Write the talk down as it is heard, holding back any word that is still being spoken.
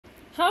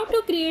How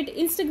to create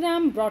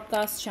Instagram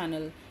broadcast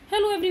channel.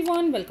 Hello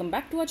everyone, welcome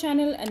back to our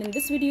channel, and in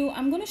this video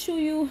I'm going to show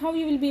you how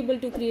you will be able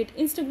to create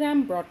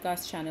Instagram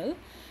broadcast channel.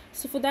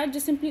 So for that,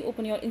 just simply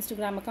open your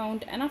Instagram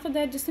account, and after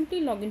that just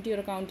simply log into your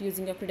account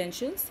using your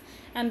credentials.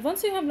 And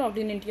once you have logged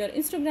in into your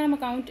Instagram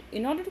account,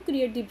 in order to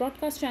create the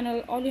broadcast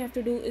channel, all you have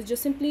to do is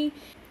just simply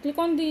click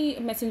on the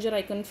messenger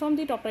icon from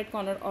the top right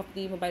corner of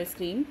the mobile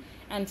screen,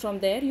 and from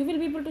there you will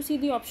be able to see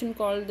the option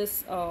called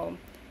this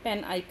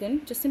pen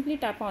icon. Just simply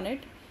tap on it,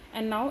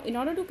 and now in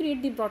order to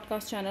create the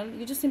broadcast channel,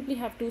 you just simply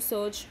have to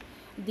search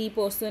the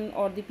person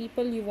or the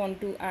people you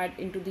want to add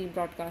into the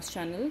broadcast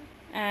channel.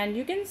 And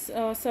you can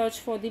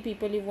search for the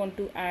people you want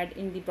to add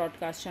in the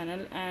broadcast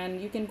channel, and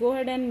you can go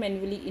ahead and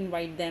manually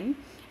invite them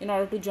in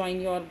order to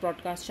join your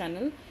broadcast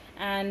channel.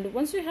 And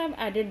once you have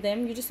added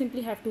them, you just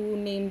simply have to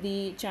name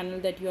the channel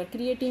that you are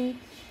creating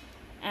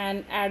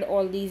and add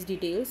all these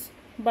details.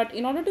 But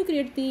in order to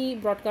create the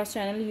broadcast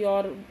channel,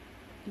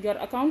 your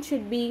account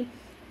should be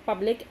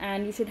public,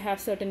 and you should have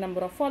certain number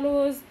of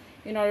followers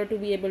in order to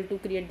be able to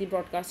create the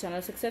broadcast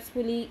channel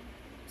successfully,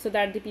 so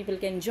that the people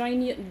can join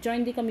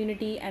the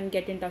community and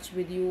get in touch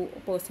with you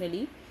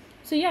personally.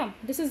 So yeah,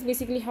 this is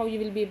basically how you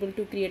will be able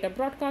to create a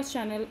broadcast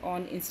channel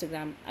on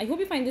Instagram. I hope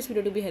you find this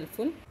video to be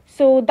helpful.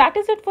 So that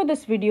is it for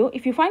this video.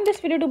 If you find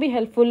this video to be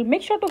helpful,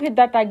 make sure to hit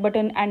that like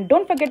button, and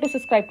don't forget to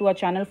subscribe to our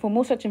channel for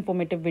more such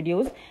informative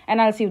videos, and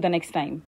I'll see you the next time.